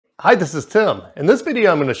Hi, this is Tim. In this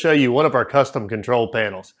video, I'm going to show you one of our custom control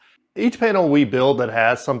panels. Each panel we build that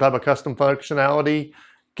has some type of custom functionality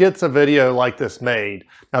gets a video like this made.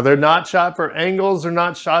 Now, they're not shot for angles, they're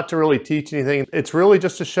not shot to really teach anything. It's really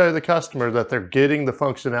just to show the customer that they're getting the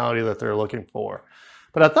functionality that they're looking for.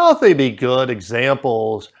 But I thought they'd be good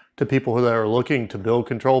examples to people who are looking to build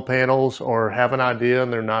control panels or have an idea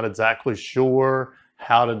and they're not exactly sure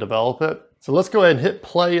how to develop it. So let's go ahead and hit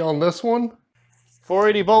play on this one.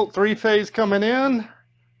 480 volt three-phase coming in.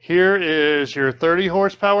 Here is your 30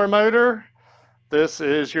 horsepower motor. This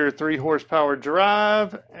is your 3 horsepower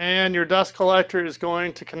drive, and your dust collector is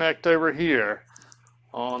going to connect over here.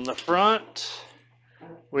 On the front,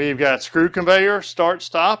 we've got screw conveyor, start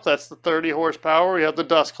stop, that's the 30 horsepower. We have the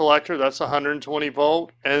dust collector, that's 120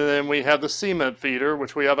 volt. And then we have the cement feeder,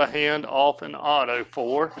 which we have a hand off and auto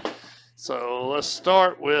for. So let's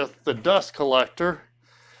start with the dust collector.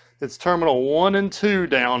 It's terminal 1 and 2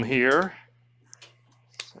 down here.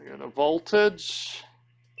 So I got a voltage,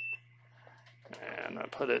 and I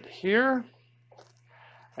put it here.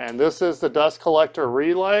 And this is the dust collector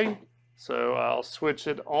relay. So I'll switch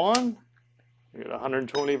it on. You get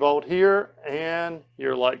 120 volt here, and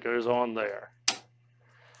your light goes on there.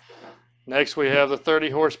 Next, we have the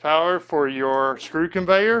 30 horsepower for your screw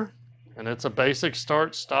conveyor, and it's a basic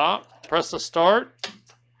start stop. Press the start,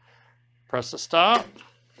 press the stop.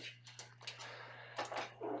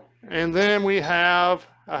 And then we have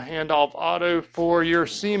a handoff auto for your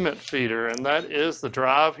cement feeder, and that is the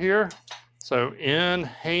drive here. So in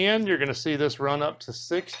hand, you're going to see this run up to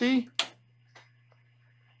 60.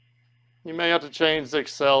 You may have to change the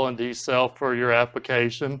accel and decel for your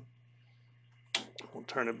application. We'll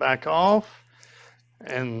turn it back off,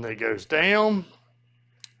 and it goes down.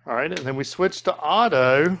 All right, and then we switch to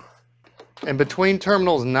auto. And between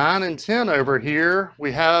terminals 9 and 10 over here,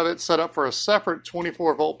 we have it set up for a separate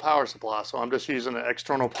 24 volt power supply. So I'm just using an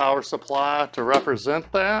external power supply to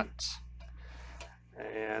represent that.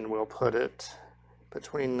 And we'll put it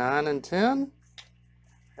between 9 and 10.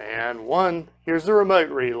 And here's the remote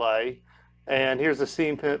relay. And here's the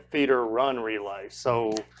cement feeder run relay.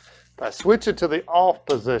 So if I switch it to the off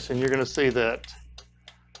position, you're going to see that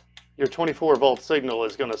your 24 volt signal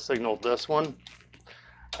is going to signal this one.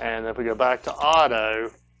 And if we go back to auto,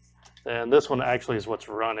 then this one actually is what's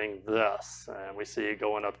running this. And we see it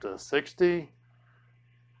going up to 60.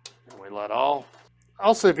 And we let off.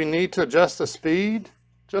 Also, if you need to adjust the speed,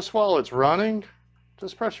 just while it's running,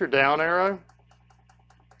 just press your down arrow.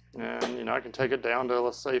 And I can take it down to,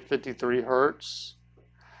 let's say, 53 hertz.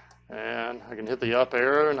 And I can hit the up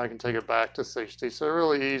arrow and I can take it back to 60. So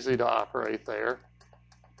really easy to operate there.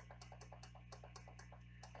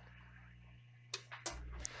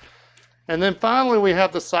 And then finally, we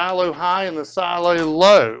have the silo high and the silo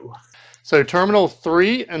low. So terminal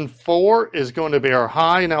 3 and 4 is going to be our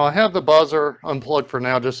high. Now I have the buzzer unplugged for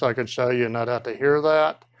now just so I can show you and not have to hear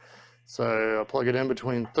that. So I'll plug it in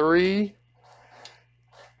between 3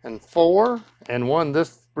 and 4. And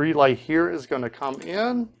this relay here is going to come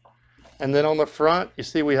in. And then on the front, you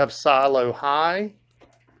see we have silo high.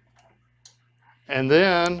 And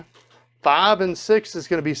then 5 and 6 is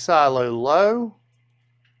going to be silo low.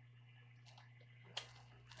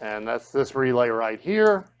 And that's this relay right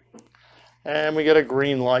here. And we get a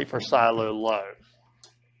green light for silo low.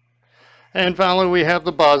 And finally, we have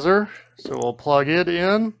the buzzer. So we'll plug it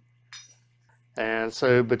in. And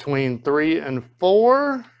so between 3 and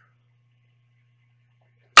 4.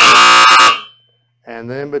 And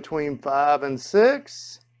then between 5 and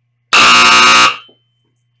 6.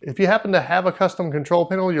 If you happen to have a custom control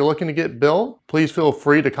panel you're looking to get built, please feel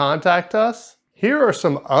free to contact us. Here are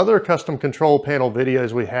some other custom control panel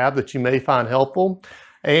videos we have that you may find helpful,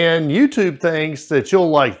 and YouTube thinks that you'll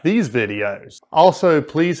like these videos. Also,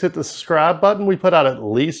 please hit the subscribe button. We put out at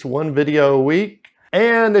least one video a week.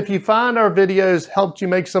 And if you find our videos helped you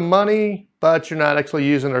make some money, but you're not actually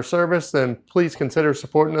using our service, then please consider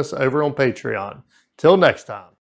supporting us over on Patreon. Till next time.